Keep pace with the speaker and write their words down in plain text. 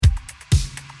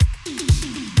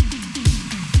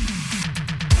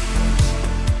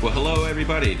Well, hello,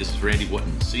 everybody. This is Randy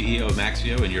Wooten, CEO of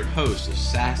Maxio, and your host of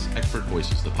SaaS Expert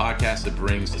Voices, the podcast that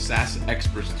brings the SaaS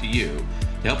experts to you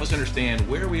to help us understand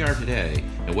where we are today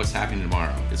and what's happening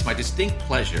tomorrow. It's my distinct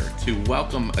pleasure to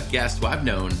welcome a guest who I've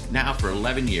known now for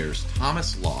 11 years,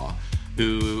 Thomas Law,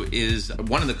 who is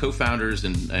one of the co-founders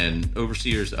and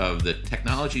overseers of the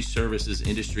Technology Services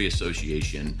Industry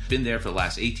Association. Been there for the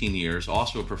last 18 years,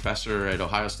 also a professor at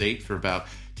Ohio State for about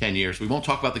 10 years. We won't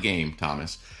talk about the game,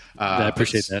 Thomas. I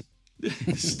appreciate that.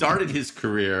 Started his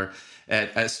career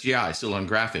at SGI, still on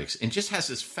graphics, and just has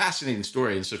this fascinating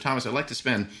story. And so, Thomas, I'd like to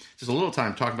spend just a little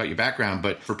time talking about your background.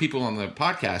 But for people on the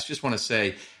podcast, just want to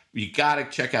say, you got to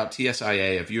check out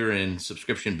TSIA if you're in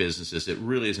subscription businesses. It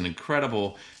really is an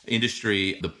incredible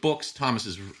industry. The books, Thomas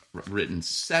has written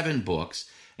 7 books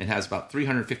and has about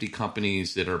 350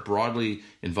 companies that are broadly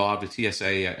involved with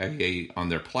TSIA on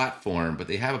their platform. But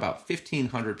they have about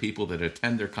 1,500 people that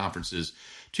attend their conferences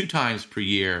 2 times per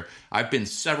year. I've been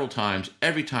several times.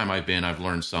 Every time I've been, I've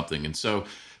learned something. And so,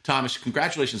 Thomas,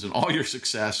 congratulations on all your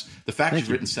success. The fact you've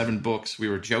written 7 books, we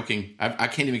were joking. I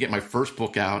can't even get my first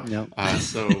book out. Yep.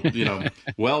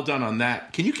 Well done on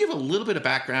that. Can you give a little bit of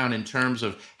background in terms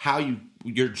of how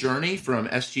your journey from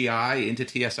SGI into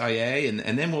TSIA?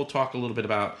 And then we'll talk a little bit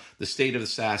about the state of the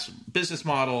SaaS business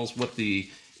models, what the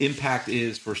impact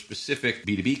is for specific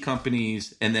B2B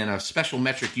companies, and then a special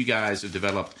metric you guys have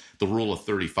developed, the rule of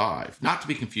 35, not to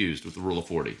be confused with the rule of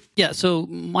 40. Yeah, so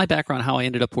my background, how I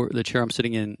ended up the chair I'm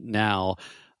sitting in now,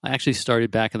 I actually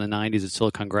started back in the 90s at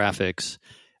Silicon Graphics,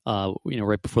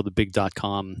 right before the big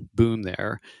 .com boom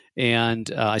there.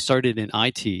 And I started in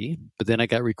IT, but then I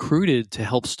got recruited to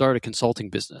help start a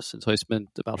consulting business. And so I spent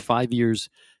about 5 years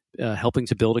helping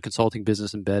to build a consulting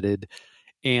business embedded.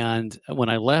 And when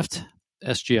I left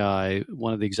SGI,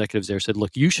 one of the executives there said, look,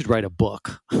 you should write a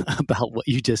book about what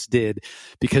you just did,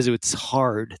 because it's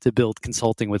hard to build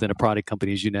consulting within a product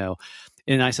company, as you know.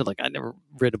 And I said, I never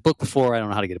read a book before. I don't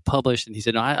know how to get it published. And he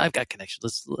said, no, I've got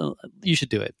connections. You should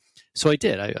do it. So I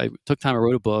did. I took time. I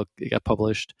wrote a book. It got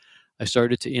published. I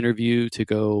started to interview to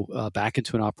go back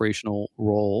into an operational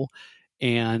role.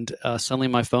 And suddenly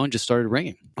my phone just started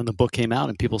ringing when the book came out,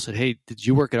 and people said, hey, did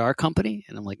you work at our company?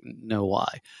 And I'm like, no,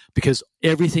 why? Because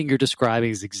everything you're describing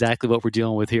is exactly what we're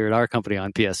dealing with here at our company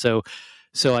on PS.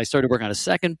 So I started working on a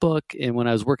second book. And when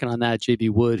I was working on that, JB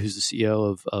Wood, who's the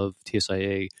CEO of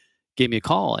TSIA, gave me a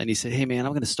call, and he said, hey, man,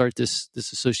 I'm going to start this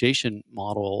association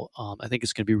model. I think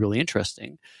it's going to be really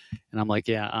interesting. And I'm like,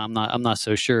 yeah, I'm not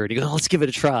so sure. And he goes, let's give it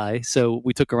a try. So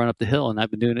we took a run up the hill, and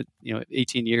I've been doing it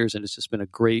 18 years, and it's just been a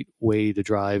great way to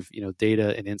drive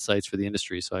data and insights for the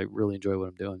industry. So I really enjoy what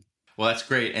I'm doing. Well, that's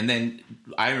great. And then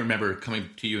I remember coming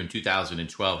to you in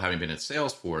 2012, having been at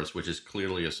Salesforce, which is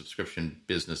clearly a subscription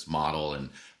business model, and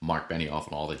Mark Benioff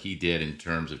and all that he did in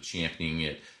terms of championing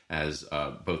it as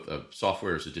both a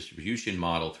software as a distribution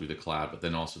model through the cloud, but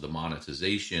then also the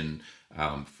monetization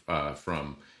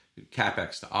from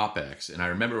CapEx to OpEx. And I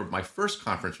remember my first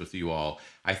conference with you all,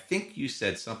 I think you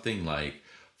said something like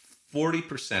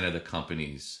 40% of the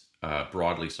companies,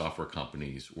 broadly software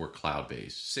companies, were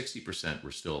cloud-based. 60%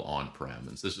 were still on-prem.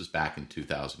 And this was back in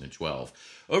 2012.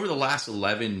 Over the last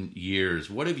 11 years,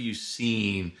 what have you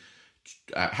seen?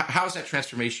 How has that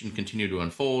transformation continued to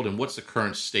unfold? And what's the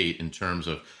current state in terms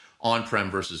of on-prem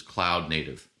versus cloud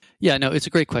native? Yeah, no, it's a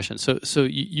great question. So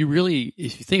you really,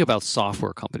 if you think about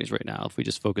software companies right now, if we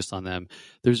just focused on them,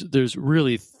 there's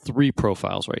really 3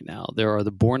 profiles right now. There are the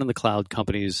born in the cloud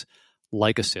companies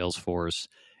like a Salesforce.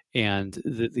 And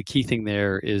the key thing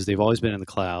there is they've always been in the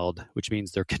cloud, which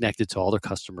means they're connected to all their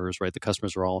customers, right? The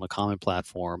customers are all on a common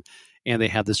platform, and they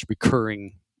have this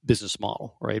recurring business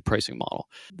model, right? Pricing model.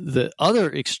 The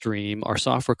other extreme are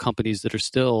software companies that are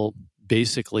still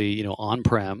basically,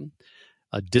 on-prem,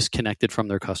 disconnected from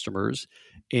their customers,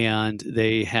 and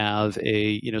they have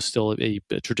still a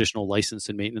traditional license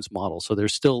and maintenance model. So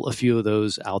there's still a few of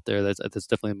those out there. That's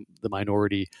definitely the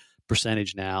minority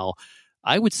percentage now.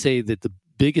 I would say that the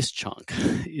biggest chunk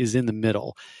is in the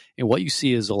middle. And what you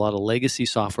see is a lot of legacy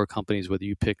software companies, whether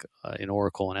you pick an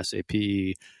Oracle, an SAP,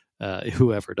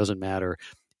 whoever, it doesn't matter.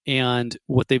 And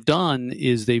what they've done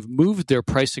is they've moved their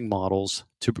pricing models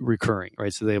to recurring,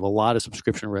 right? So they have a lot of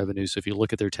subscription revenue. So if you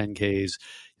look at their 10Ks,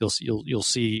 you'll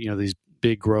see these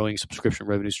big growing subscription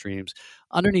revenue streams.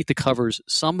 Underneath the covers,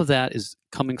 some of that is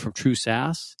coming from true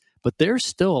SaaS, but there's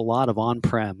still a lot of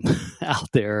on-prem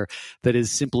out there that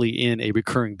is simply in a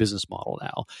recurring business model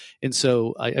now. And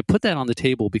so I put that on the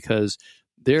table because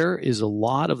there is a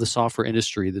lot of the software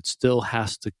industry that still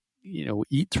has to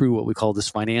eat through what we call this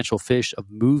financial fish of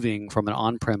moving from an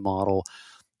on-prem model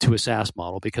to a SaaS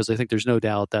model, because I think there's no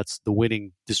doubt that's the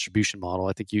winning distribution model.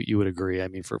 I think you would agree. I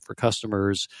mean, for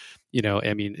customers,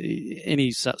 I mean,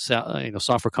 any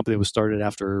software company that was started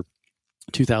after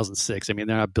 2006, I mean,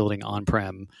 they're not building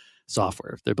on-prem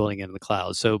software; they're building it in the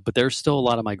cloud. So, but there's still a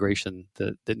lot of migration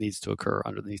that needs to occur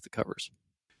underneath the covers.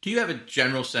 Do you have a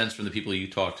general sense from the people you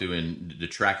talk to in the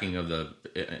tracking of the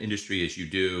industry as you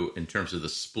do in terms of the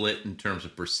split, in terms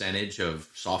of percentage of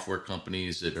software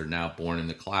companies that are now born in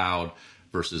the cloud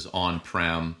versus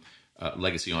on-prem,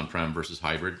 legacy on-prem versus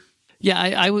hybrid? Yeah,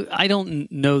 I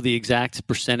don't know the exact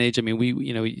percentage. I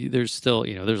mean, there's still,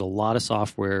 there's a lot of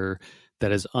software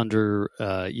that is under,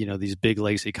 these big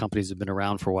legacy companies that have been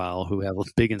around for a while who have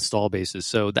big install bases.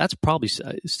 So that's probably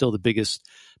still the biggest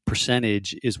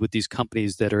percentage is with these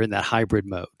companies that are in that hybrid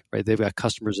mode, right? They've got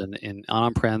customers in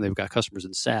on-prem, they've got customers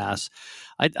in SaaS.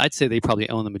 I'd say they probably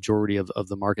own the majority of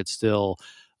the market still,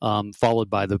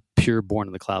 followed by the pure born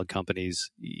in the cloud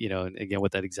companies. And again,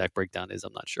 what that exact breakdown is,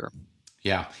 I'm not sure.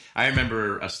 Yeah, I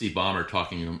remember Steve Ballmer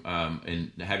talking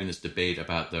and having this debate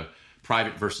about the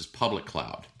private versus public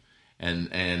cloud.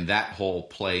 And that whole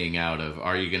playing out of,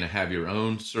 are you going to have your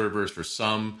own servers for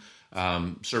some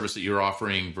service that you're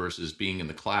offering versus being in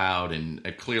the cloud?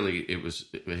 And clearly it was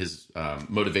his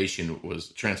motivation was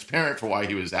transparent for why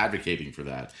he was advocating for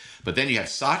that. But then you have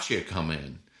Satya come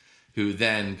in, who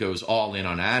then goes all in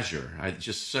on Azure.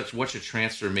 Such a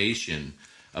transformation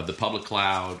of the public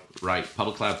cloud, right?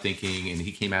 Public cloud thinking, and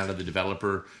he came out of the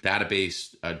developer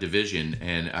database division,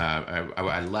 and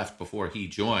I left before he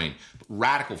joined.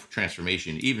 Radical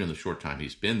transformation, even in the short time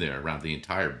he's been there, around the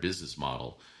entire business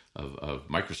model of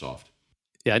Microsoft.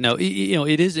 Yeah, no,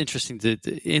 it is interesting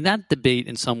in that debate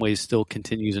in some ways still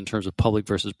continues in terms of public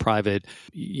versus private,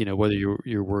 whether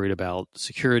you're worried about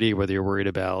security, whether you're worried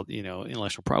about,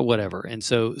 intellectual property, whatever. And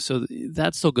so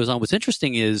that still goes on. What's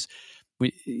interesting is,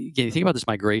 again, you think about this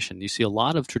migration, you see a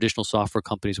lot of traditional software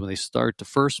companies, when they start to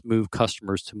first move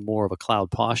customers to more of a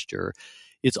cloud posture,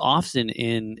 it's often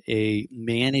in a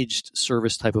managed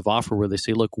service type of offer where they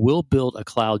say, look, we'll build a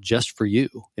cloud just for you,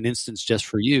 an instance just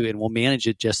for you, and we'll manage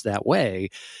it just that way.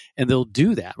 And they'll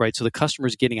do that, right? So the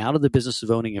customer's getting out of the business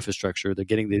of owning infrastructure. They're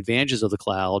getting the advantages of the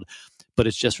cloud, but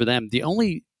it's just for them. The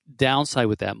only downside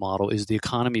with that model is the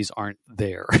economies aren't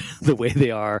there the way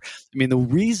they are. I mean, the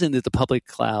reason that the public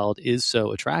cloud is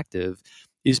so attractive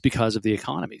is because of the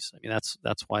economies. I mean,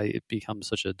 that's why it becomes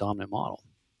such a dominant model.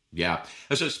 Yeah.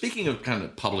 So speaking of kind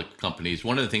of public companies,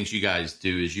 one of the things you guys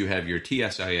do is you have your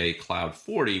TSIA Cloud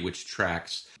 40, which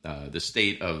tracks the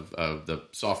state of the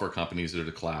software companies that are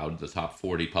the cloud, the top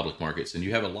 40 public markets. And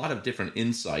you have a lot of different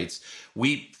insights.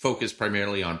 We focus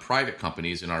primarily on private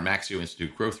companies, and our Maxio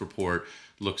Institute Growth Report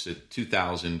looks at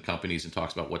 2,000 companies and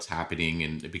talks about what's happening,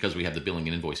 and because we have the billing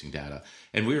and invoicing data.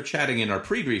 And we were chatting in our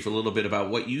pre-brief a little bit about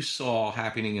what you saw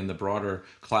happening in the broader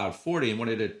Cloud 40, and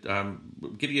wanted to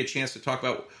give you a chance to talk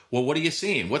about, well, what are you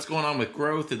seeing? What's going on with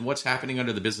growth and what's happening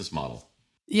under the business model?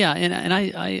 Yeah, and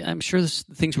I'm sure there's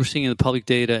things we're seeing in the public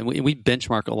data, and we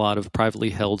benchmark a lot of privately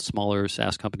held smaller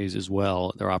SaaS companies as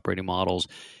well, their operating models.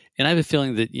 And I have a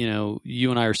feeling that,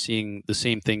 you and I are seeing the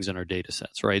same things in our data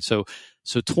sets, right? So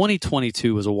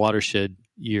 2022 was a watershed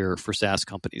year for SaaS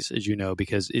companies, as you know,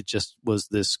 because it just was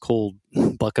this cold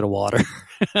bucket of water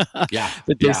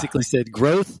that basically said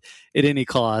growth at any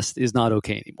cost is not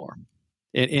okay anymore.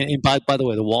 And by the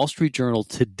way, the Wall Street Journal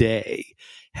today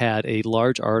had a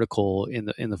large article in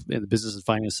the business and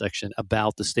finance section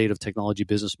about the state of technology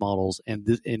business models, and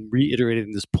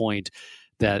reiterating this point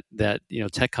that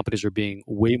tech companies are being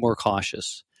way more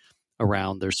cautious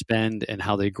around their spend and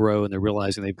how they grow, and they're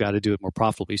realizing they've got to do it more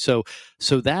profitably. So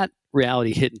that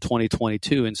reality hit in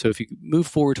 2022, and so if you move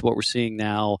forward to what we're seeing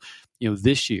now,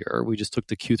 this year, we just took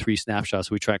the Q3 snapshot.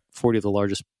 So we tracked 40 of the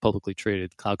largest publicly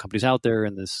traded cloud companies out there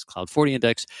in this Cloud 40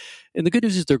 index. And the good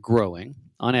news is they're growing.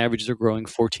 On average, they're growing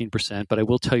 14%. But I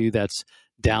will tell you that's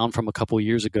down from a couple of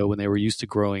years ago when they were used to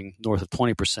growing north of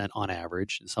 20% on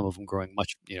average, and some of them growing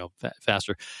much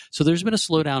faster. So there's been a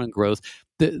slowdown in growth.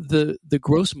 The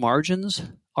gross margins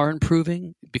are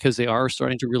improving because they are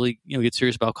starting to really get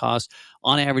serious about cost.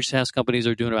 On average, SaaS companies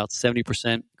are doing about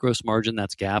 70% gross margin.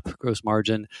 That's GAAP gross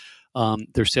margin.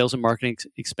 Their sales and marketing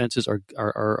expenses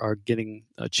are getting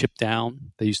chipped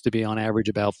down. They used to be on average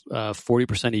about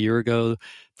 40% a year ago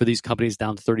for these companies,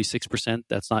 down to 36%.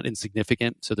 That's not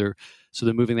insignificant. So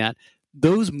they're moving that.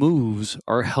 Those moves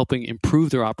are helping improve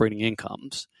their operating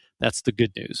incomes. That's the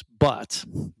good news. But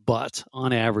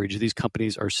on average, these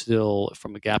companies are still,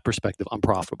 from a GAAP perspective,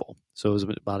 unprofitable. So it was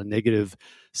about a negative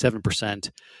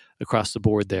 7% across the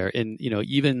board there. And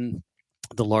even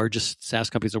the largest SaaS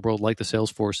companies in the world, like the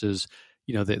Salesforces,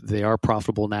 they are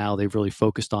profitable now. They've really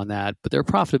focused on that, but their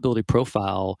profitability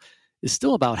profile is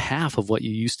still about half of what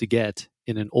you used to get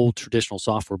in an old traditional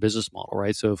software business model,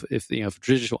 right? So if a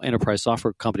traditional enterprise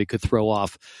software company could throw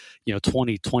off,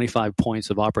 20, 25 points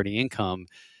of operating income,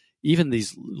 even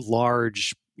these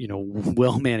large,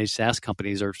 well-managed SaaS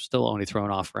companies are still only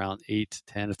throwing off around 8 to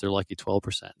 10, if they're lucky,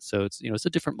 12%. So it's a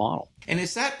different model. And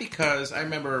is that because I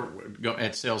remember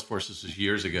at Salesforce, this was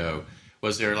years ago,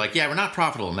 was there like, yeah, we're not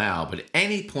profitable now, but at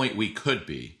any point we could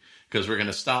be, because we're going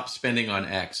to stop spending on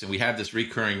X and we have this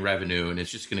recurring revenue and it's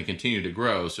just going to continue to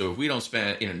grow. So if we don't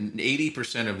spend,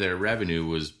 80% of their revenue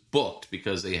was booked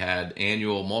because they had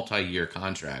annual multi-year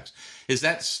contracts. Is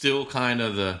that still kind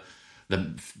of the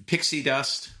pixie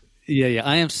dust? Yeah.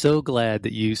 I am so glad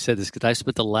that you said this, because I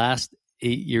spent the last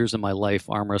 8 years of my life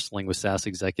arm wrestling with SaaS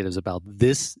executives about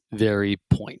this very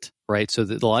point, right? So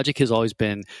the logic has always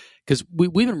been, because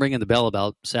we've been ringing the bell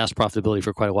about SaaS profitability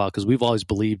for quite a while, because we've always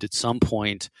believed at some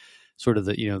point sort of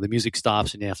the music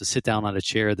stops and you have to sit down on a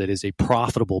chair that is a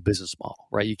profitable business model,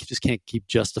 right? You just can't keep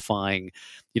justifying,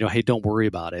 hey, don't worry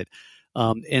about it.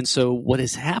 And so what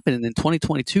has happened in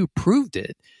 2022 proved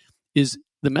it, is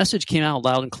the message came out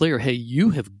loud and clear. Hey,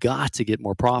 you have got to get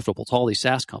more profitable to all these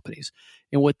SaaS companies.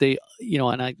 And what they,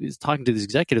 and I was talking to these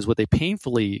executives, what they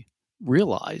painfully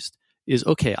realized is,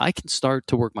 okay, I can start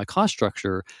to work my cost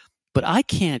structure, but I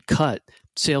can't cut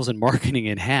sales and marketing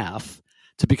in half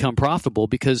to become profitable,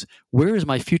 because where is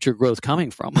my future growth coming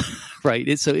from? Right.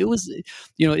 And so it was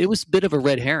a bit of a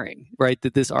red herring, right?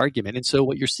 That this argument. And so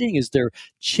what you're seeing is they're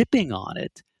chipping on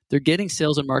it. They're getting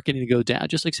sales and marketing to go down,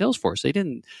 just like Salesforce. They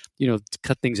didn't,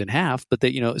 cut things in half, but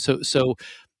they,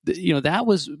 that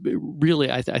was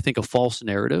really, I think, a false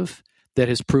narrative that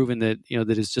has proven that,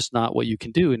 that is just not what you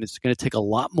can do. And it's going to take a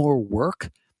lot more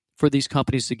work for these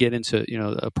companies to get into,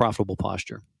 a profitable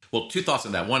posture. Well, two thoughts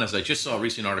on that. One is I just saw a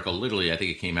recent article, literally, I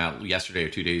think it came out yesterday or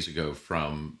 2 days ago,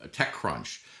 from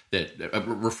TechCrunch that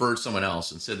referred someone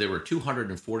else and said there were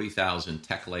 240,000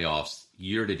 tech layoffs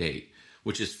year to date,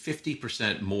 which is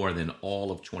 50% more than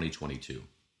all of 2022.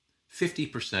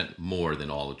 50% more than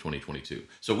all of 2022.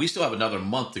 So we still have another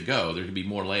month to go. There could be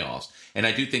more layoffs. And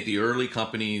I do think the early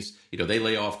companies, they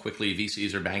lay off quickly.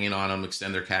 VCs are banging on them,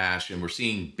 extend their cash. And we're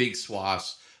seeing big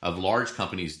swaths of large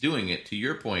companies doing it. To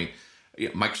your point,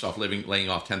 Microsoft laying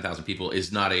off 10,000 people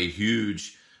is not a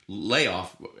huge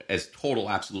layoff as total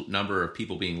absolute number of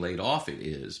people being laid off it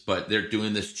is. But they're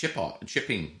doing this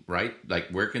chipping, right? Like,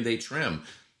 where can they trim?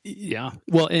 Yeah.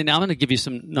 Well, and I'm going to give you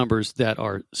some numbers that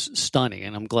are stunning,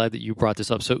 and I'm glad that you brought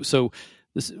this up. So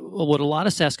what a lot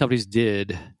of SaaS companies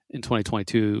did in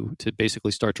 2022 to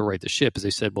basically start to right the ship is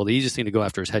they said, well, the easiest thing to go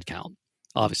after is headcount,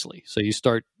 obviously. So you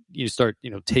start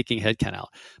taking headcount out.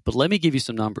 But let me give you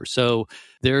some numbers. So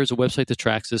there's a website that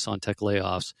tracks this on tech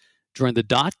layoffs. During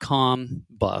the .com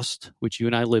bust, which you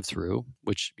and I lived through,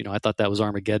 which I thought that was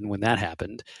Armageddon when that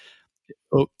happened,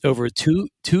 over a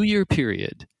two-year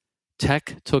period,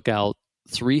 tech took out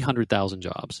 300,000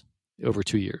 jobs over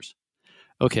 2 years.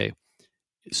 Okay,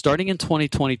 starting in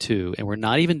 2022, and we're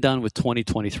not even done with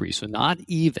 2023, so not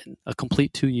even a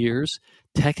complete 2 years,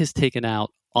 tech has taken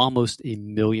out almost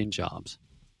 1 million jobs.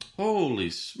 Holy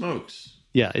smokes.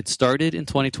 Yeah, it started in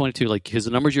 2022, because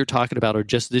the numbers you're talking about are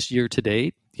just this year to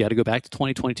date. You got to go back to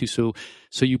 2022.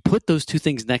 So you put those two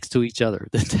things next to each other,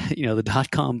 the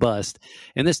 .com bust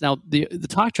and this. Now, the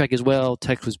talk track is, well,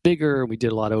 tech was bigger and we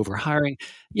did a lot of overhiring.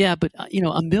 Yeah, but,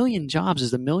 1 million jobs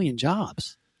is 1 million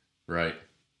jobs. Right.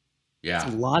 Yeah.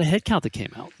 It's a lot of headcount that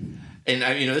came out. And,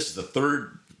 this is the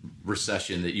third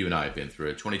recession that you and I have been through.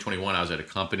 In 2021, I was at a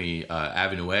company,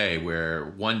 Avenue A,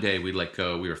 where one day we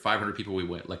were 500 people, we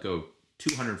let go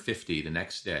 250 the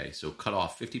next day. So cut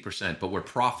off 50%, but we're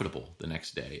profitable the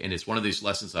next day. And it's one of these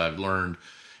lessons I've learned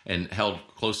and held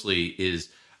closely is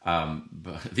the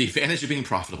advantage of being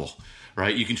profitable,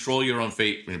 right? You control your own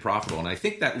fate when you're profitable. And I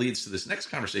think that leads to this next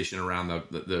conversation around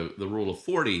the rule of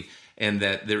 40, and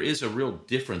that there is a real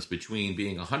difference between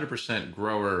being 100%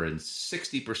 grower and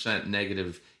 60%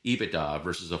 negative EBITDA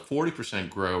versus a 40%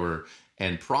 grower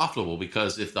and profitable,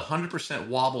 because if the 100%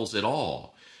 wobbles at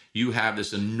all, you have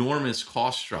this enormous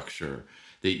cost structure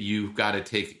that you've got to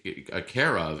take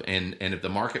care of. And if the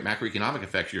market macroeconomic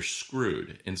effects, you're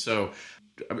screwed. And so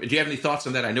do you have any thoughts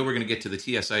on that? I know we're going to get to the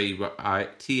TSIA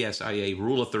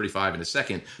rule of 35 in a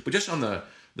second, but just on the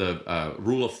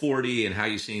rule of 40 and how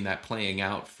you're seeing that playing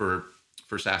out for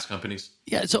SaaS companies?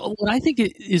 Yeah. So what I think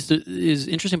is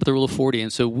interesting about the rule of 40,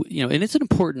 and so, and it's an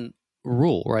important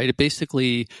rule, right? It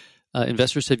basically,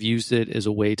 investors have used it as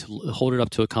a way to hold it up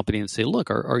to a company and say, look,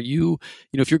 are you,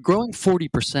 if you're growing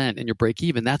 40% and you're break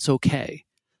even, that's okay,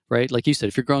 right? Like you said,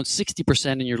 if you're growing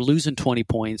 60% and you're losing 20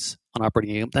 points, on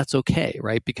operating income, that's okay,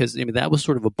 right? Because that was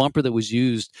sort of a bumper that was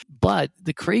used. But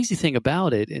the crazy thing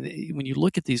about it, and when you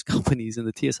look at these companies in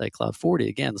the TSI Cloud 40,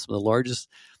 again, some of the largest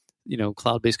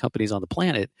cloud-based companies on the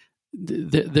planet,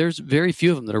 there's very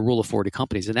few of them that are Rule of 40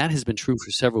 companies, and that has been true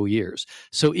for several years.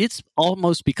 So it's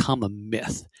almost become a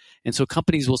myth. And so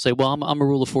companies will say, well, I'm a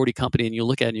Rule of 40 company, and you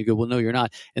look at it and you go, well, no, you're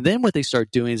not. And then what they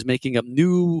start doing is making up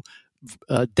new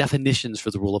definitions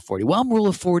for the Rule of 40. Well, I'm Rule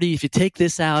of 40 if you take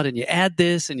this out and you add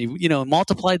this and you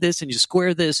multiply this and you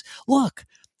square this. Look,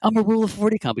 I'm a Rule of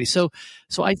 40 company. So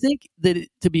I think that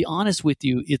to be honest with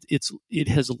you, it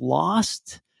has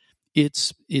lost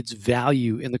its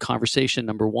value in the conversation,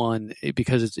 number one,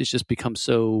 because it's just become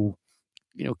so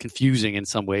confusing in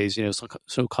some ways,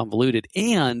 so convoluted.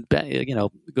 And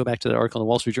go back to the article in the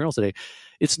Wall Street Journal today,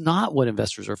 it's not what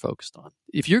investors are focused on.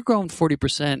 If you're growing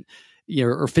 40%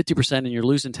 or 50% and you're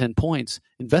losing 10 points,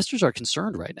 investors are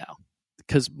concerned right now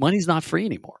because money's not free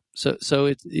anymore.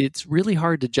 So it's really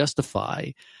hard to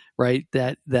justify, right,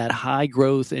 that high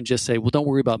growth and just say, well, don't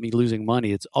worry about me losing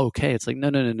money. It's okay. It's like,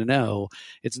 no.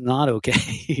 It's not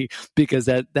okay because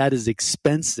that is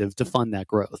expensive to fund that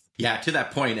growth. Yeah, to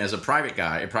that point, as a private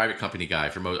company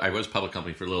guy, I was public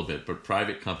company for a little bit, but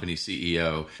private company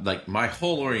CEO, like my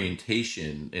whole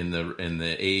orientation in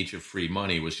the age of free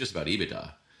money was just about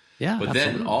EBITDA. Yeah, but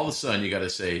absolutely. then all of a sudden you got to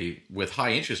say, with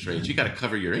high interest rates, you got to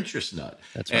cover your interest nut.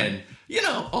 That's right. And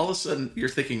all of a sudden you're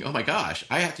thinking, oh my gosh,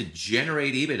 I have to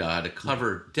generate EBITDA to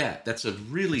cover debt. That's a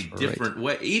really different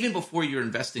way. Even before you're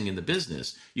investing in the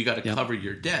business, you got to cover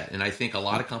your debt. And I think a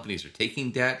lot of companies are taking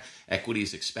debt. Equity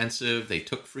is expensive. They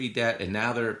took free debt, and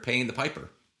now they're paying the piper.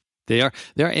 They are,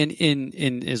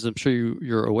 and as I'm sure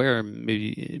you're aware,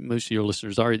 maybe most of your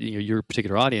listeners are, your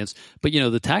particular audience, but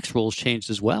the tax rules changed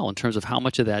as well in terms of how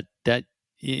much of that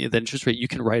interest rate you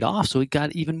can write off. So it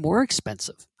got even more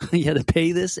expensive. You had to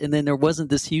pay this, and then there wasn't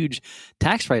this huge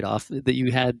tax write-off that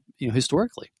you had,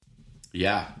 historically.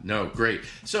 Yeah, no, great.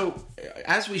 So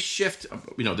as we shift,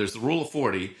 there's the Rule of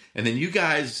 40, and then you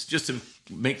guys, just to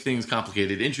make things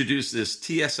complicated, introduce this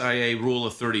TSIA Rule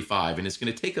of 35, and it's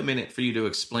going to take a minute for you to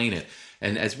explain it.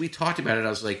 And as we talked about it, I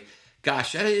was like,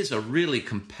 gosh, that is a really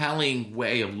compelling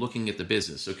way of looking at the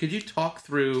business. So could you talk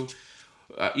through,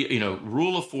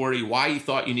 Rule of 40, why you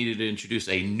thought you needed to introduce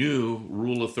a new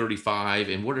Rule of 35,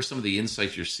 and what are some of the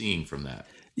insights you're seeing from that?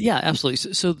 Yeah,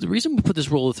 absolutely. So the reason we put this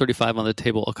Rule of 35 on the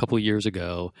table a couple of years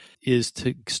ago is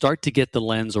to start to get the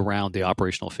lens around the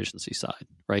operational efficiency side,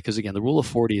 right? Because again, the Rule of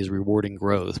 40 is rewarding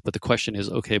growth, but the question is,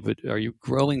 okay, but are you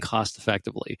growing cost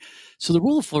effectively? So the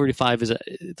Rule of 35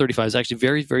 is actually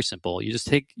very, very simple. You just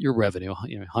take your revenue,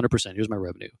 100%. Here's my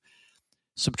revenue.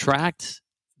 Subtract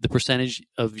the percentage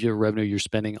of your revenue you're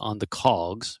spending on the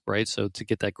COGS, right? So to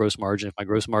get that gross margin, if my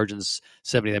gross margin's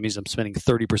 70, that means I'm spending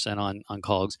 30% on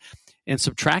COGS. And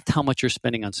subtract how much you're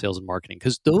spending on sales and marketing,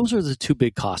 because those are the two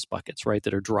big cost buckets, right,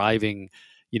 that are driving,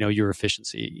 your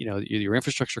efficiency, your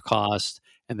infrastructure cost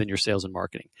and then your sales and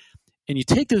marketing. And you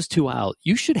take those two out,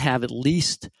 you should have at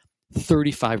least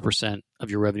 35%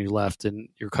 of your revenue left, and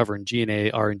you're covering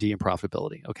G&A, R&D, and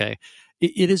profitability, okay?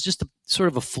 It is just sort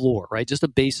of a floor, right? Just a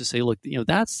base to say, look,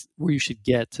 that's where you should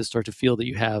get to start to feel that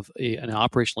you have an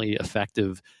operationally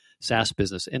effective SaaS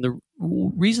business. And the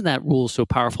reason that rule is so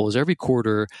powerful is every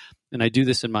quarter, and I do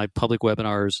this in my public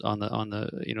webinars on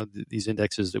the these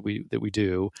indexes that we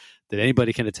do that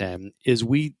anybody can attend, is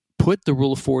we put the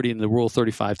Rule of 40 and the Rule of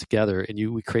 35 together, and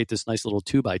we create this nice little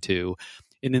 2x2.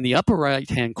 And in the upper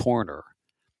right-hand corner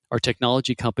are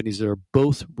technology companies that are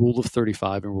both Rule of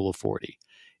 35 and Rule of 40.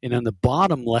 And on the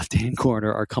bottom left-hand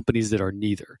corner are companies that are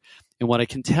neither. And what I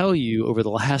can tell you over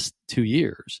the last 2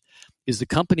 years is the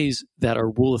companies that are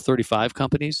Rule of 35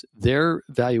 companies, their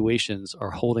valuations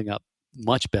are holding up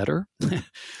much better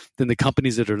than the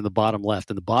companies that are in the bottom left.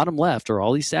 And the bottom left are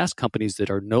all these SaaS companies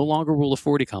that are no longer Rule of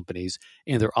 40 companies,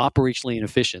 and they're operationally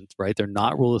inefficient, right? They're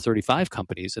not Rule of 35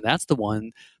 companies. And that's the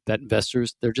one that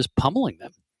investors, they're just pummeling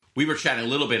them. We were chatting a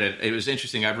little bit. It was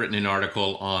interesting. I've written an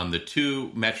article on the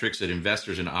two metrics that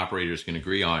investors and operators can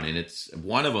agree on, and it's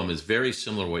one of them is very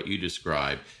similar to what you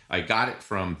described. I got it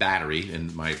from Battery,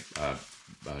 and my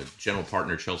general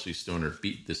partner Chelsea Stoner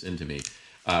beat this into me.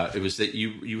 It was that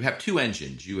you have two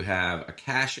engines. You have a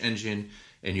cash engine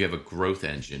and you have a growth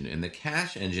engine. And the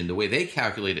cash engine, the way they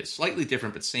calculate it, slightly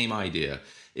different, but same idea,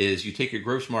 is you take your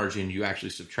gross margin, you actually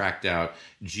subtract out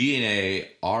G&A,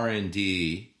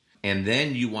 R&D, and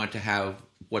then you want to have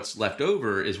what's left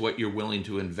over is what you're willing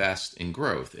to invest in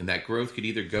growth. And that growth could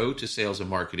either go to sales and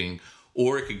marketing,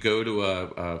 or it could go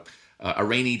to a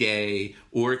rainy day,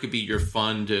 or it could be your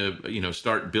fund to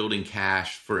start building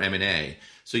cash for M&A.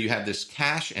 So you have this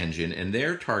cash engine, and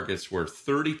their targets were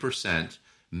 30%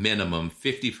 minimum,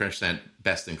 50%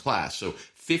 best in class. So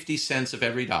 50 cents of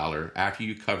every dollar after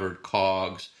you covered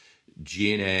COGS,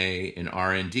 G&A, and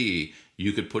R&D,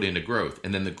 you could put into growth.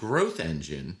 And then the growth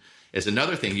engine is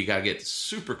another thing you got to get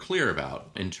super clear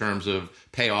about in terms of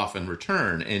payoff and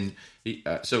return. And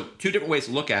so two different ways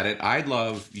to look at it. I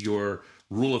love your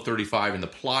rule of 35 and the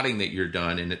plotting that you're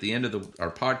done. And at the end of our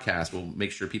podcast, we'll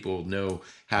make sure people know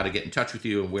how to get in touch with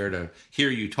you and where to hear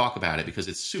you talk about it, because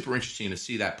it's super interesting to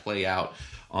see that play out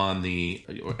on the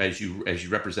as you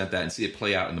represent that and see it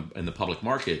play out in the public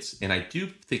markets. And I do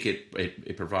think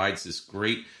it provides this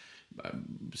great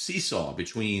seesaw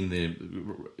between the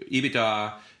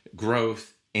EBITDA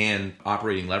growth and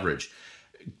operating leverage.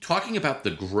 Talking about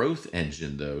the growth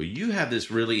engine, though, you have this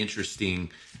really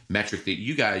interesting metric that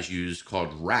you guys use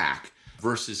called RAC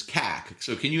versus CAC.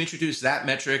 So can you introduce that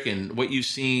metric and what you've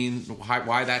seen,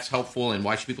 why that's helpful, and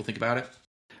why should people think about it?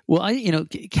 Well,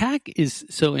 CAC is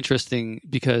so interesting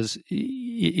because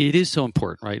it is so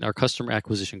important, right? Our customer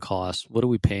acquisition cost, what are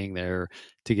we paying there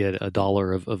to get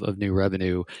 $1 of new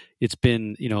revenue? It's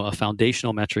been, a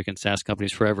foundational metric in SaaS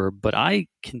companies forever. But I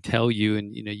can tell you,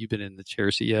 and you've been in the chair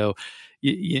CEO,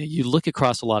 you look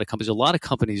across a lot of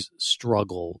companies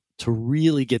struggle to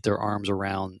really get their arms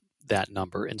around that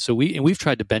number. And so we've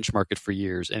tried to benchmark it for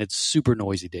years, and it's super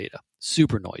noisy data,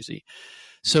 super noisy.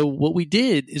 So what we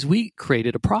did is we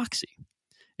created a proxy,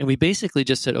 and we basically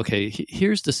just said, okay,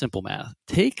 here's the simple math.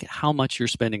 Take how much you're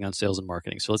spending on sales and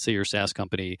marketing. So let's say you're a SaaS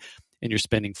company and you're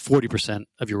spending 40%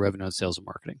 of your revenue on sales and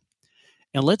marketing.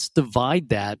 And let's divide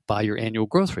that by your annual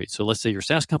growth rate. So let's say you're a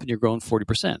SaaS company, you're growing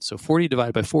 40%. So 40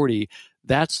 divided by 40,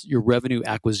 that's your revenue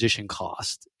acquisition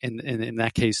cost. And in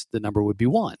that case, the number would be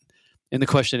 1. And the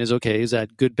question is, okay, is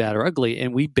that good, bad, or ugly?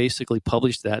 And we basically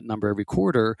publish that number every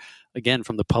quarter, again,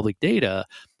 from the public data.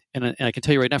 And I can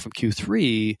tell you right now from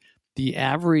Q3, the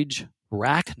average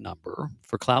RAC number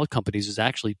for cloud companies is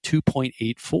actually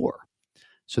 2.84.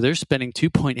 So they're spending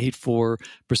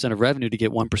 2.84% of revenue to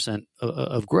get 1%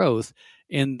 of growth.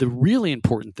 And the really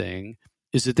important thing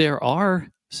is that there are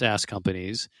SaaS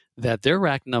companies that their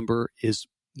RAC number is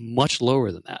much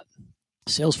lower than that.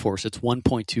 Salesforce, it's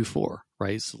 1.24,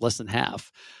 right? It's less than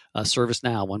half.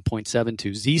 ServiceNow,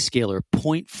 1.72. Zscaler,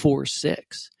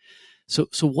 0.46.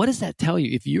 So what does that tell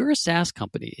you? If you're a SaaS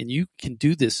company and you can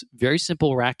do this very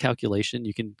simple RAC calculation,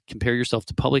 you can compare yourself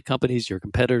to public companies, your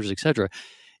competitors, et cetera.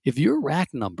 If your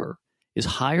RAC number is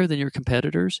higher than your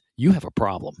competitors, you have a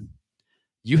problem.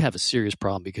 You have a serious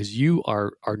problem because you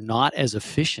are not as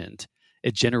efficient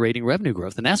at generating revenue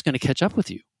growth, and that's going to catch up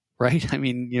with you. Right? I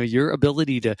mean, your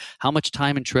ability to how much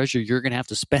time and treasure you're going to have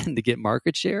to spend to get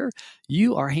market share,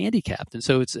 you are handicapped. And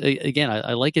so it's, again,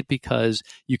 I like it because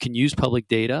you can use public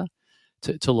data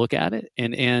to look at it.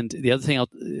 And the other thing I'll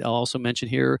also mention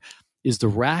here is the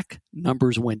RAC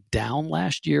numbers went down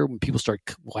last year when people started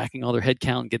whacking all their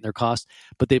headcount and getting their costs,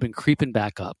 but they've been creeping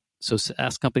back up. So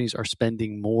SaaS companies are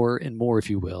spending more and more,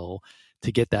 if you will,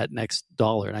 to get that next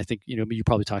dollar. And I think, you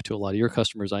probably talk to a lot of your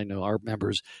customers. I know our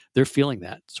members, they're feeling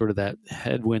that sort of that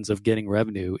headwinds of getting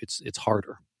revenue. It's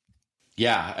harder.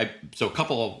 Yeah. So a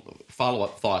couple of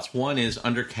follow-up thoughts. One is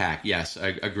under CAC. Yes, I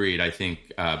agreed. I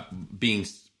think being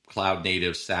cloud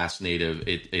native, SaaS native,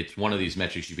 it's one of these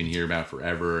metrics you can hear about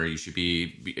forever. You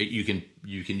can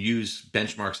use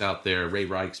benchmarks out there. Ray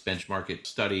Reich's benchmark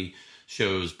study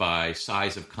shows by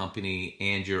size of company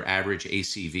and your average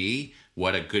ACV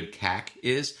what a good CAC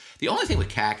is. The only thing with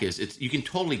CAC is you can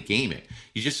totally game it.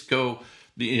 You just go,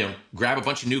 grab a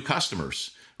bunch of new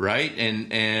customers, right? And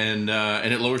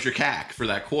it lowers your CAC for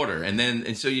that quarter.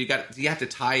 And so you have to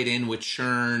tie it in with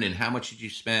churn and how much did you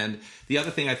spend. The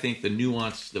other thing I think the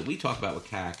nuance that we talk about with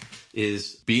CAC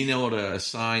is being able to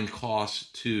assign costs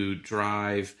to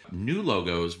drive new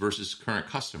logos versus current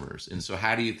customers. And so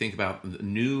how do you think about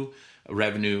new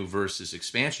revenue versus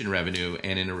expansion revenue?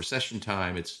 And in a recession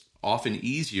time, it's often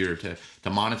easier to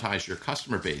monetize your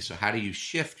customer base. So how do you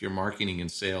shift your marketing and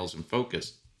sales and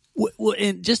focus? Well,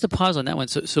 and just to pause on that one,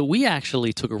 so we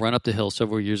actually took a run up the hill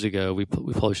several years ago. We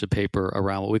published a paper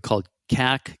around what we called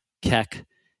CAC, KEC,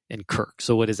 and KERC.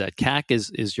 So what is that? CAC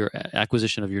is your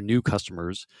acquisition of your new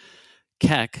customers.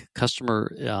 KEC,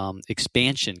 customer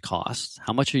expansion costs.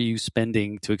 How much are you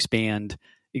spending to expand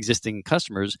existing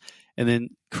customers? And then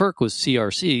KERC was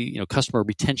CRC, customer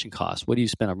retention costs. What do you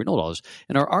spend on renewal dollars?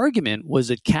 And our argument was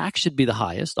that CAC should be the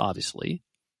highest, obviously,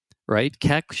 right?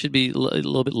 CAC should be a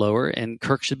little bit lower, and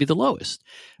KERC should be the lowest.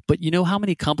 But you know how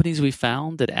many companies we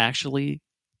found that actually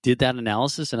did that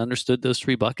analysis and understood those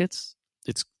three buckets?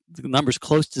 the number's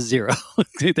close to zero,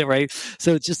 right?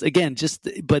 So it's just, again,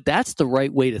 but that's the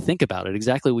right way to think about it.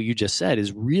 Exactly what you just said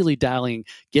is really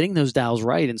getting those dials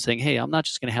right and saying, hey, I'm not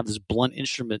just going to have this blunt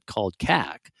instrument called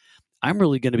CAC. I'm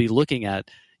really going to be looking at,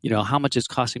 how much it's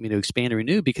costing me to expand and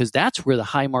renew, because that's where the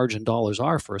high margin dollars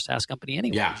are for a SaaS company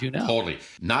anyway. Yeah, as totally.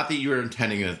 Not that you were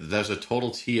intending it. There's a total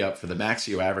tee up for the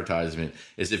Maxio advertisement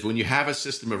is if when you have a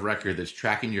system of record that's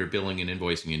tracking your billing and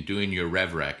invoicing and doing your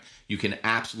rev rec, you can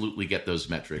absolutely get those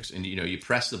metrics. And, you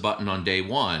press the button on day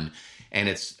one and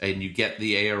you get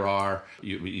the ARR,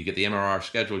 you get the MRR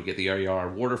schedule, you get the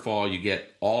ARR waterfall, you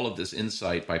get all of this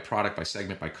insight by product, by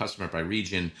segment, by customer, by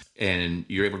region, and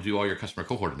you're able to do all your customer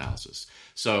cohort analysis.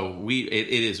 So it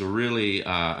is a really,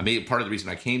 part of the reason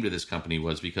I came to this company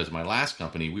was because of my last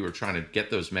company, we were trying to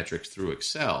get those metrics through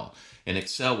Excel, and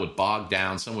Excel would bog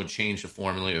down, someone would change the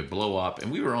formula, it would blow up,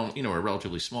 and we were on, a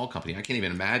relatively small company. I can't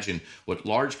even imagine what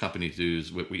large companies do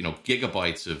with,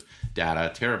 gigabytes of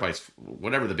data, terabytes,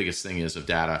 whatever the biggest thing is of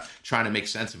data, trying to make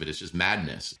sense of it. It's just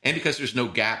madness. And because there's no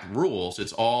GAAP rules,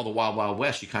 it's all the wild, wild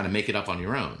west. You kind of make it up on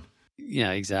your own.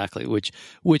 Yeah, exactly. Well,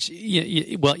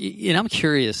 I'm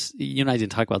curious. You and I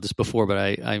didn't talk about this before, but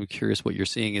I'm curious what you're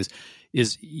seeing is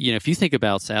if you think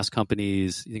about SaaS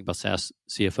companies, you think about SaaS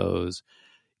CFOs.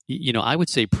 I would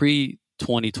say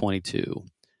pre-2022,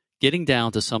 getting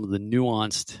down to some of the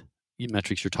nuanced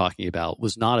metrics you're talking about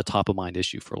was not a top of mind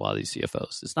issue for a lot of these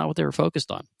CFOs. It's not what they were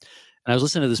focused on. And I was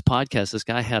listening to this podcast. This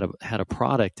guy had a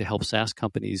product to help SaaS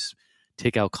companies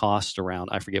take out costs around,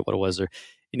 I forget what it was,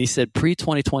 and he said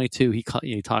pre-2022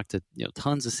 he talked to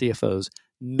tons of CFOs,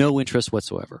 no interest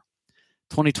whatsoever.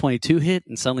 2022 hit,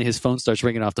 and suddenly his phone starts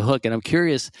ringing off the hook. And I'm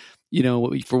curious,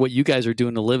 for what you guys are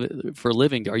doing for a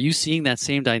living, are you seeing that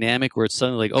same dynamic where it's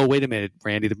suddenly like, oh, wait a minute,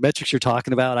 Randy, the metrics you're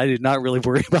talking about, I did not really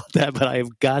worry about that, but I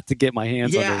have got to get my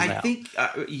hands on those now. I think,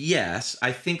 yes.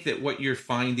 I think that what you're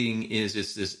finding is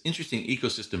this interesting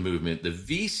ecosystem movement. The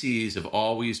VCs have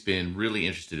always been really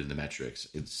interested in the metrics.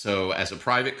 And so as a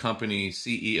private company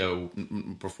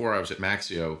CEO, before I was at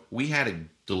Maxio, we had to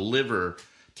deliver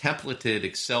templated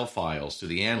Excel files to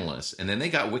the analysts, and then they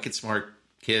got wicked smart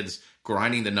kids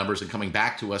grinding the numbers and coming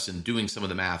back to us and doing some of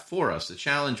the math for us. The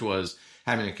challenge was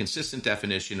having a consistent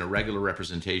definition, a regular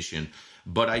representation.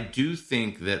 But I do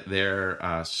think that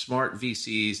they're smart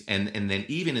VCs, and then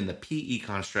even in the PE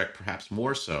construct, perhaps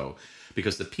more so,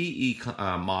 because the PE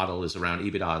model is around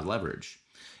EBITDA leverage.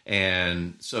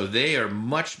 And so they are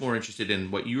much more interested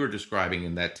in what you were describing,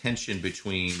 in that tension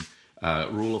between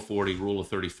rule of 40, rule of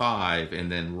 35,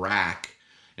 and then RAC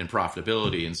and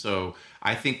profitability. And so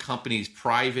I think companies,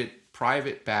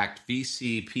 private-backed,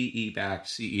 VC, PE-backed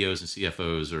CEOs and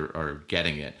CFOs are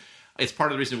getting it. It's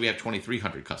part of the reason we have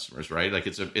 2,300 customers, right? Like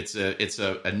it's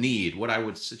a need. What I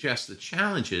would suggest the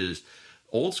challenge is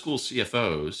old school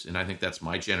CFOs, and I think that's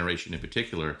my generation in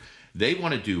particular, they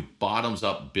want to do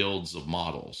bottoms-up builds of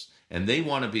models. And they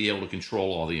want to be able to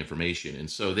control all the information. And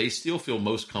so they still feel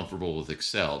most comfortable with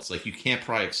Excel. It's like you can't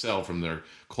pry Excel from their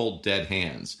cold, dead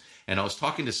hands. And I was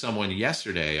talking to someone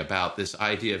yesterday about this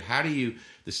idea of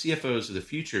the CFOs of the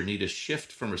future need to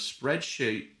shift from a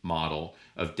spreadsheet model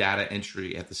of data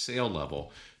entry at the sale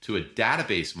level to a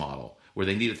database model where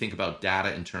they need to think about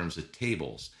data in terms of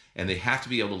tables. And they have to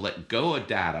be able to let go of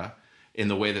data in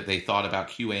the way that they thought about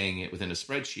QAing it within a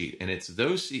spreadsheet. And it's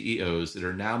those CEOs that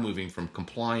are now moving from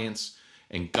compliance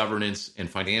and governance and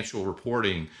financial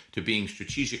reporting to being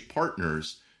strategic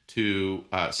partners to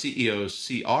CEOs,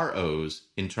 CROs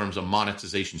in terms of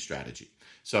monetization strategy.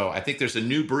 So I think there's a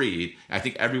new breed. I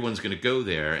think everyone's going to go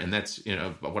there. And that's,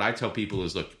 what I tell people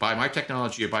is, look, buy my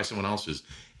technology or buy someone else's.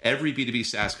 Every B2B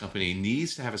SaaS company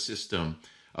needs to have a system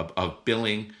of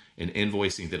billing and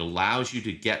invoicing that allows you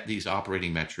to get these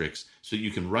operating metrics so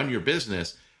you can run your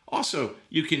business. Also,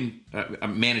 you can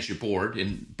manage your board.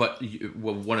 But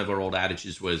one of our old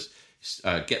adages was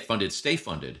get funded, stay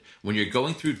funded. When you're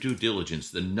going through due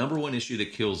diligence, the number one issue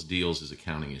that kills deals is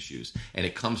accounting issues. And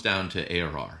it comes down to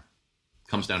ARR.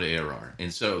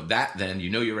 And so that then,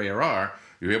 your ARR,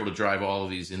 you're able to drive all of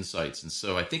these insights. And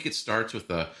so I think it starts with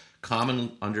a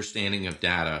common understanding of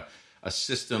data, a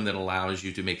system that allows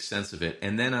you to make sense of it,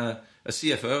 and then a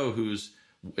CFO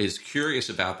is curious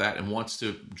about that and wants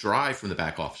to drive from the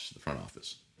back office to the front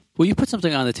office. Well, you put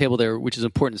something on the table there, which is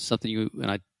important. It's something you and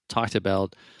I talked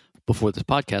about before this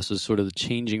podcast, was sort of the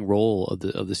changing role of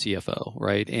the CFO,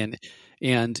 right? And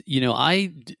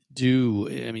I do.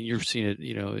 I mean, you're seeing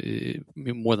it,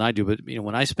 more than I do. But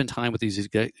when I spend time with these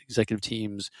executive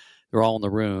teams, they're all in the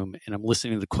room, and I'm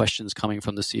listening to the questions coming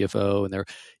from the CFO, and they're,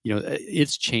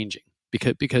 it's changing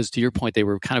because to your point, they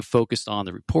were kind of focused on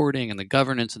the reporting and the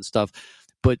governance and stuff,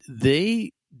 but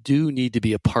they do need to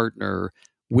be a partner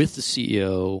with the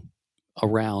CEO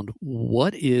around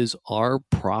what is our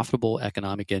profitable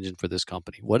economic engine for this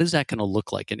company? What is that going to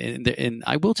look like? And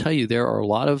I will tell you, there are a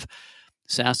lot of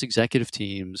SaaS executive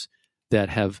teams that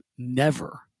have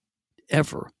never,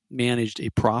 ever managed a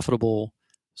profitable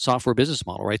software business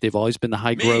model, right? They've always been the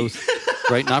high growth,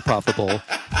 right? Not profitable,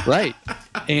 right?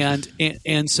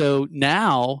 And so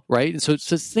now, right? So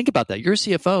think about that. You're a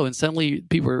CFO, and suddenly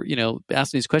people are,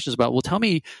 asking these questions about, well, tell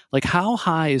me, like, how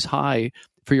high is high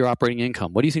for your operating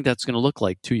income? What do you think that's going to look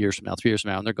like 2 years from now, 3 years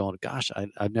from now? And they're going, gosh,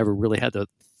 I've never really had to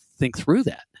think through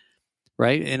that,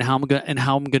 right? And how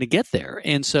I'm going to get there.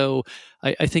 And so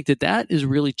I think that is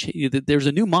really that there's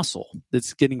a new muscle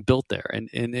that's getting built there,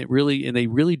 and they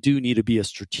really do need to be a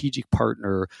strategic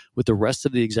partner with the rest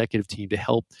of the executive team to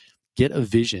help get a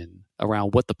vision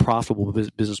around what the profitable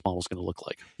business model is going to look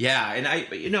like. Yeah, and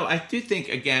I do think,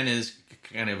 again, as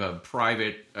kind of a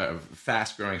private,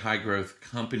 fast-growing, high-growth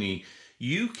company,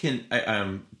 you can.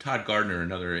 Todd Gardner,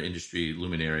 another industry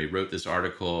luminary, wrote this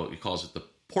article. He calls it the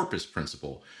porpoise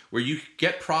principle, where you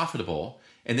get profitable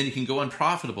and then you can go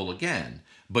unprofitable again,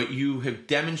 but you have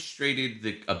demonstrated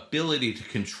the ability to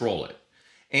control it,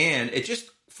 and it just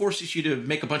forces you to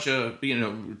make a bunch of,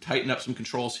 tighten up some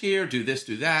controls here, do this,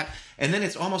 do that. And then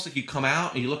it's almost like you come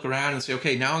out and you look around and say,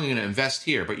 okay, now I'm going to invest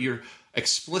here, but you're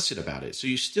explicit about it. So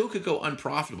you still could go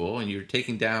unprofitable and you're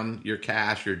taking down your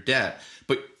cash, your debt.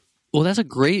 But well, that's a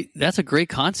great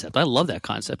concept. I love that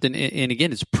concept. And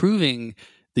again, it's proving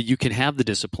that you can have the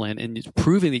discipline, and it's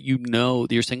proving that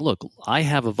that you're saying, look, I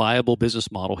have a viable business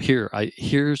model here.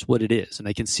 Here's what it is. And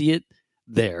I can see it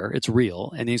there, it's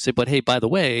real. And you say, but hey, by the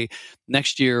way,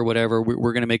 next year, whatever,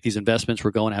 we're going to make these investments.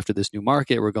 We're going after this new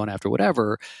market. We're going after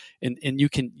whatever. And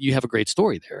you have a great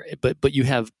story there, but you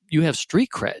have street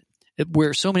cred,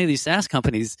 where so many of these SaaS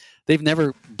companies, they've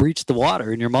never breached the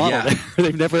water in your model. Yeah.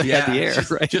 They've never had the air. Just,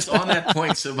 right? Just on that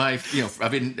point. So I've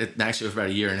been at Maxio for about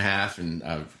a year and a half, and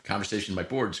conversation with my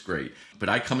board's great. But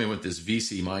I come in with this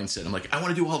VC mindset. I'm like, I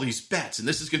want to do all these bets, and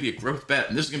this is going to be a growth bet,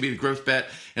 and this is going to be a growth bet.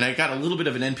 And I got a little bit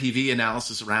of an NPV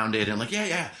analysis around it. And I'm like,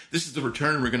 yeah, this is the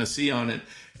return we're going to see on it.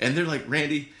 And they're like,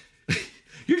 Randy,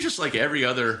 you're just like every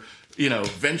other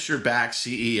venture-backed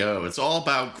CEO. It's all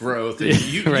about growth. And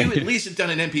you at least have done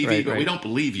an NPV, but we don't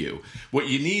believe you. What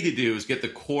you need to do is get the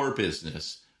core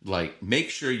business, like make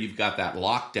sure you've got that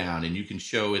locked down and you can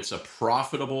show it's a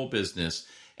profitable business.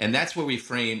 And that's where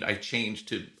I changed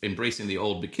to embracing the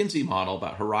old McKinsey model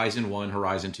about Horizon 1,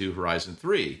 Horizon 2, Horizon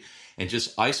 3, and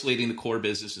just isolating the core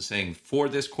business and saying, for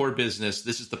this core business,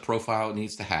 this is the profile it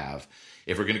needs to have.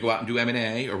 If we're going to go out and do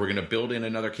M&A, or we're going to build in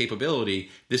another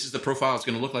capability, this is the profile it's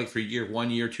going to look like for year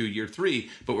 1, year 2, year 3.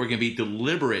 But we're going to be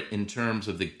deliberate in terms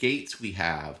of the gates we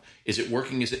have. Is it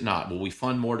working? Is it not? Will we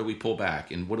fund more? Do we pull back?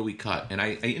 And what do we cut? And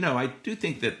I do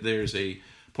think that there's a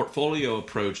portfolio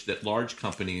approach that large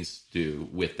companies do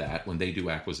with that when they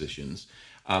do acquisitions.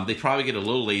 They probably get a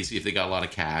little lazy if they got a lot of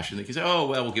cash, and they can say, oh,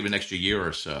 well, we'll give an extra year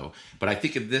or so. But I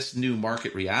think in this new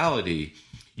market reality,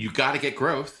 you got to get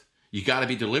growth. You got to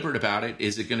be deliberate about it.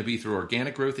 Is it going to be through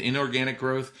organic growth, inorganic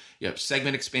growth,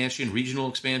 segment expansion, regional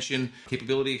expansion,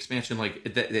 capability expansion? Like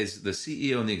as the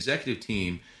CEO and the executive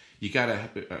team, you got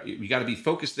to be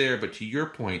focused there. But to your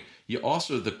point,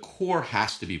 the core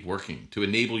has to be working to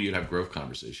enable you to have growth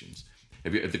conversations.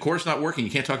 If the core is not working,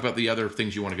 you can't talk about the other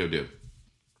things you want to go do.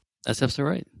 That's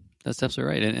absolutely right. That's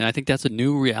absolutely right, and I think that's a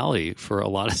new reality for a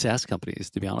lot of SaaS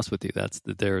companies. To be honest with you, that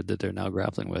they're now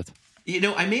grappling with.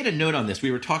 I made a note on this.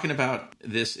 We were talking about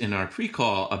this in our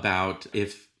pre-call about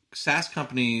if SaaS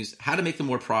companies, how to make them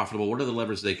more profitable. What are the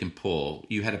levers they can pull?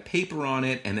 You had a paper on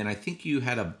it, and then I think you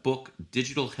had a book,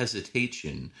 Digital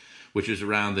Hesitation, which is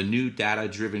around the new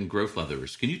data-driven growth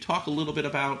levers. Can you talk a little bit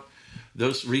about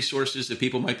those resources that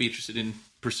people might be interested in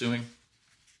pursuing?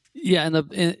 Yeah,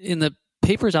 in the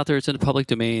papers out there, it's in the public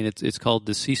domain. It's called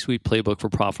the C-Suite Playbook for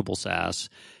Profitable SaaS.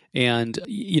 And,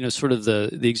 sort of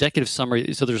the executive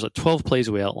summary. So there's 12 plays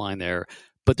we outline there,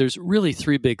 but there's really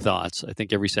 3 big thoughts I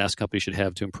think every SaaS company should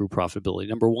have to improve profitability.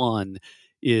 Number one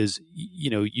is,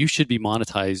 you should be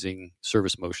monetizing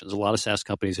service motions. A lot of SaaS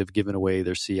companies have given away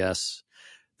their CS.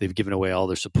 They've given away all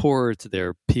their support.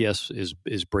 Their PS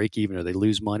is break even, or they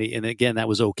lose money. And again, that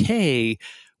was okay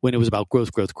when it was about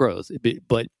growth.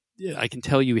 But I can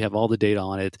tell you, we have all the data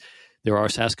on it. There are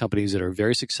SaaS companies that are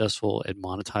very successful at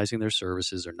monetizing their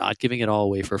services. They're not giving it all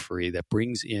away for free. That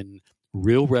brings in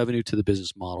real revenue to the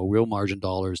business model, real margin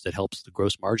dollars that helps the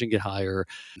gross margin get higher,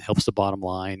 and helps the bottom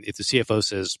line. If the CFO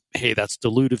says, hey, that's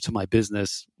dilutive to my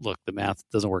business, look, the math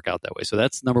doesn't work out that way. So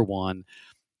that's number one.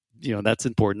 That's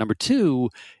important. Number two,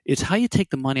 it's how you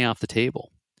take the money off the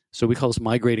table. So we call this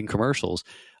migrating commercials.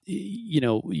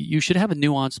 You should have a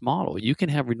nuanced model. You can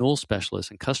have renewal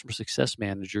specialists and customer success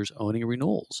managers owning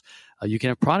renewals. You can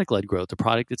have product-led growth. The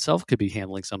product itself could be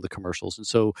handling some of the commercials. And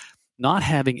so not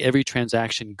having every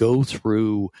transaction go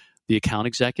through the account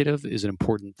executive is an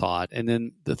important thought. And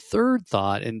then the third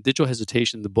thought, and Digital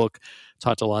Hesitation, the book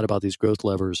talked a lot about these growth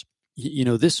levers.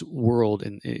 This world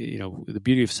and the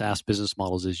beauty of SaaS business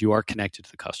models is you are connected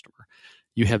to the customer.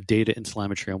 You have data and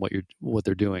telemetry on what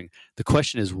they're doing. The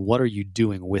question is, what are you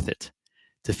doing with it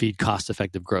to feed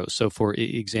cost-effective growth? So, for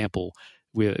example,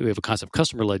 we have a concept of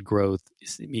customer-led growth.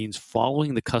 It means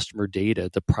following the customer data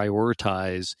to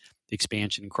prioritize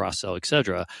expansion, cross-sell, et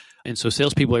cetera. And so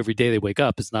salespeople every day they wake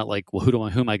up, it's not like, well, who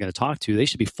am I going to talk to? They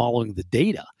should be following the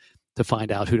data to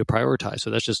find out who to prioritize. So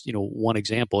that's just one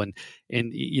example, and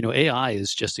AI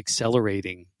is just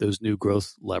accelerating those new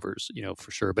growth levers,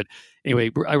 for sure. But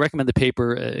anyway, I recommend the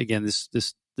paper. Again,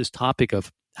 this topic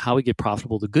of how we get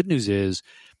profitable. The good news is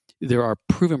there are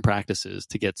proven practices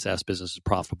to get SaaS businesses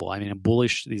profitable. I mean, I'm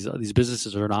bullish. These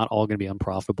businesses are not all going to be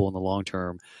unprofitable in the long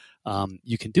term.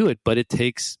 You can do it, but it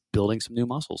takes building some new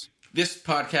muscles. This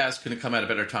podcast couldn't come at a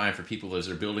better time for people as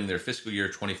they're building their fiscal year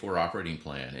 24 operating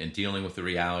plan and dealing with the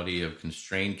reality of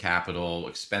constrained capital,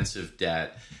 expensive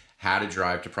debt, how to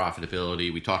drive to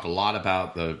profitability. We talked a lot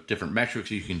about the different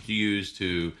metrics you can use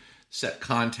to set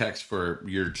context for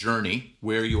your journey,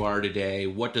 where you are today,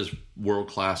 what does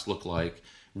world-class look like,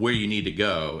 where you need to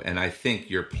go. And I think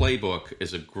your playbook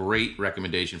is a great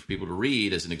recommendation for people to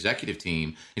read as an executive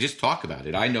team and just talk about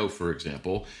it. I know, for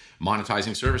example,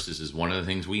 monetizing services is one of the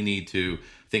things we need to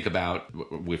think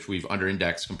about, which we've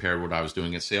under-indexed compared to what I was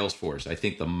doing at Salesforce. I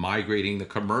think the migrating the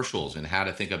commercials and how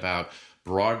to think about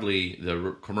broadly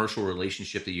the commercial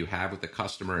relationship that you have with the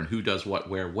customer and who does what,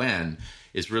 where, when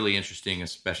is really interesting,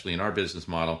 especially in our business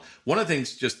model. One of the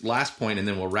things, just last point, and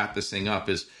then we'll wrap this thing up,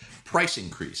 is price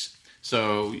increase.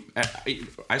 So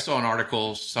I saw an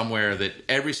article somewhere that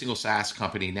every single SaaS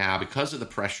company now, because of the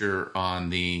pressure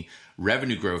on the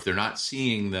revenue growth, they're not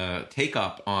seeing the take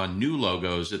up on new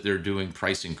logos, that they're doing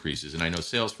price increases. And I know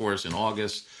Salesforce in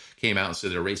August came out and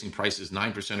said they're raising prices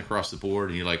 9% across the board.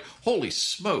 And you're like, holy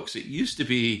smokes. It used to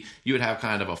be you would have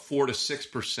kind of a 4 to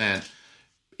 6%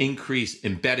 increase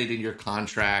embedded in your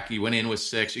contract. You went in with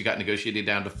 6, you got negotiated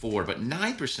down to 4, but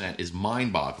 9% is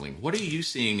mind-boggling. What are you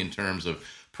seeing in terms of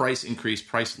price increase,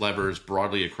 price levers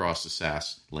broadly across the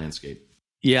SaaS landscape?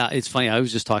 Yeah, it's funny. I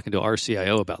was just talking to our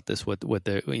CIO about this. What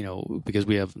the because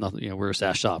we have nothing. We're a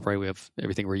SaaS shop, right? We have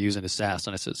everything we're using is SaaS.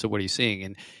 And I said, so what are you seeing?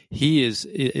 And he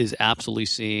is absolutely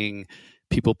seeing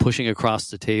people pushing across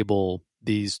the table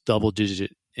these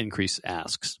double-digit increase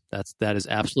asks. That is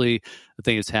absolutely the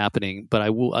thing that's happening. But I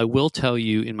will tell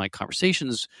you in my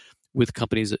conversations with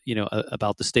companies,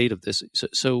 about the state of this.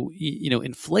 So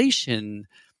inflation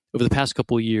over the past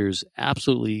couple of years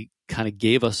absolutely kind of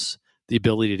gave us the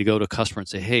ability to go to a customer and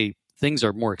say, hey, things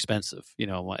are more expensive.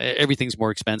 Everything's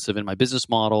more expensive in my business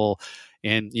model.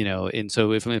 And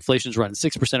so if inflation's running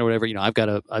 6% or whatever,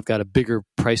 I've got a bigger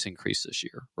price increase this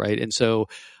year. Right. And so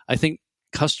I think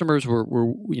customers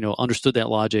were understood that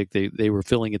logic. They were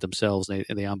feeling it themselves, and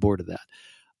they onboarded that.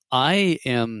 I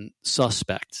am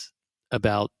suspect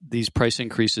about these price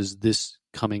increases this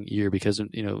coming year because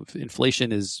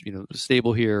inflation is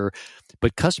stable here,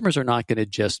 but customers are not going to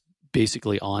just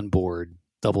basically onboard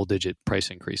double-digit price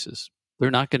increases. They're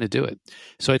not going to do it.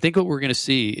 So I think what we're going to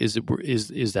see is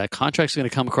that contracts are going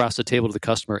to come across the table to the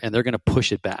customer, and they're going to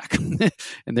push it back,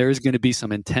 and there is going to be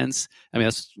some intense. I mean,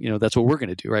 that's what we're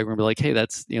going to do, right? We're going to be like, hey,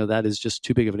 that is just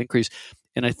too big of an increase.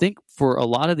 And I think for a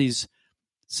lot of these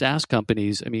SaaS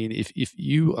companies, I mean, if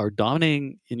you are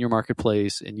dominating in your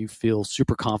marketplace and you feel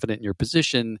super confident in your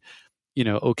position,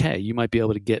 okay, you might be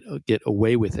able to get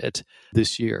away with it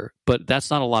this year. But that's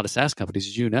not a lot of SaaS companies,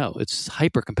 as you know. It's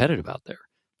hyper competitive out there,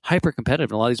 hyper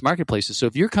competitive in a lot of these marketplaces. So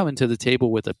if you're coming to the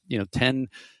table with a 10,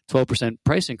 12%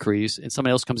 price increase, and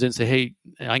somebody else comes in and say, hey,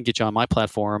 I can get you on my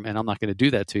platform, and I'm not going to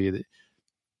do that to you,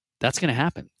 that's going to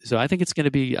happen. So I think it's going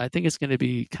to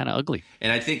be kind of ugly.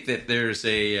 And I think that there's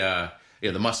the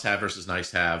must-have versus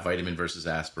nice-have, vitamin versus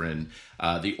aspirin,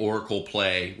 the Oracle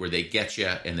play where they get you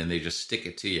and then they just stick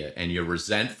it to you, and you're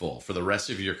resentful for the rest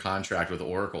of your contract with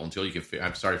Oracle until you can.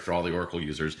 I'm sorry for all the Oracle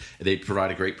users; they provide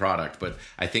a great product, but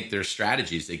I think there's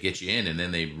strategies they get you in, and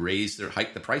then they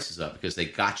hike the prices up because they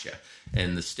got you,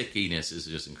 and the stickiness is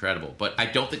just incredible. But I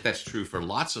don't think that's true for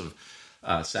lots of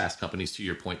SaaS companies. To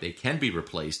your point, they can be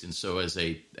replaced. And so as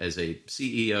a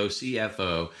CEO,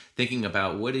 CFO, thinking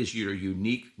about what is your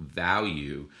unique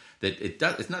value, that it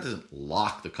doesn't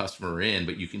lock the customer in,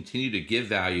 but you continue to give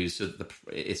value, so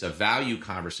it's a value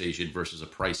conversation versus a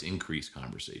price increase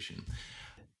conversation.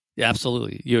 Yeah,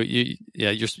 absolutely.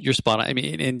 You're spot on. I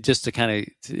mean, and just to kind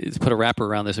of put a wrapper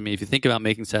around this, I mean, if you think about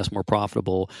making SaaS more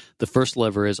profitable, the first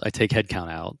lever is I take headcount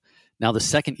out. Now, the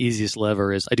second easiest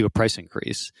lever is I do a price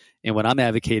increase. And what I'm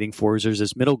advocating for is there's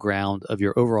this middle ground of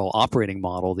your overall operating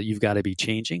model that you've got to be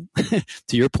changing,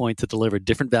 to your point, to deliver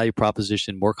different value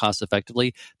proposition more cost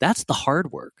effectively. That's the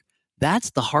hard work.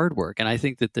 And I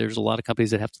think that there's a lot of companies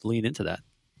that have to lean into that.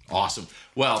 Awesome.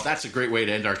 Well, that's a great way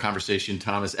to end our conversation,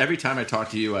 Thomas. Every time I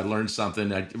talk to you, I learn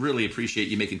something. I really appreciate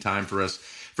you making time for us.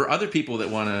 For other people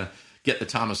that want to get the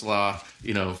Thomas Law,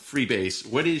 free base,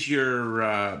 what is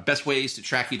your best ways to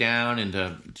track you down and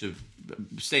to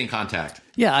stay in contact?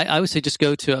 Yeah, I would say just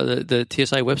go to the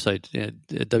TSI website,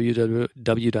 www.tsia.com,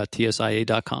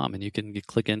 and you can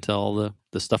click into all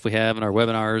the stuff we have and our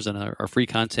webinars and our free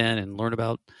content and learn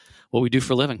about what we do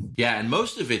for a living. Yeah, and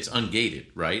most of it's ungated,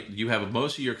 right? You have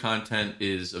most of your content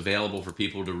is available for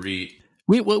people to read.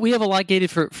 We have a lot gated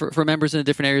for members in the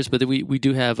different areas, but we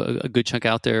do have a good chunk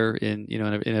out there in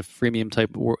a freemium type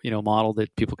model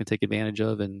that people can take advantage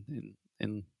of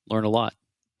and learn a lot.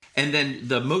 And then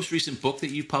the most recent book that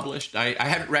you published, I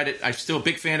haven't read it. I'm still a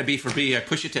big fan of B4B. I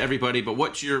push it to everybody. But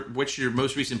what's your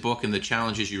most recent book and the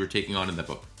challenges you were taking on in that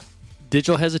book?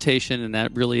 Digital Hesitation, and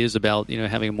that really is about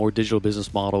having a more digital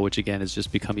business model, which again has just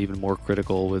become even more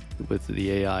critical with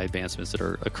the AI advancements that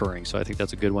are occurring. So I think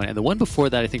that's a good one. And the one before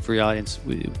that, I think for your audience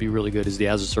would be really good, is the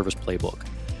As a Service Playbook,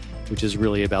 which is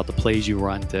really about the plays you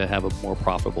run to have a more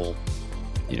profitable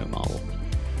model.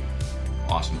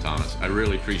 Awesome, Thomas. I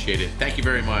really appreciate it. Thank you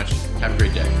very much. Have a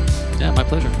great day. Yeah, my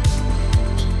pleasure.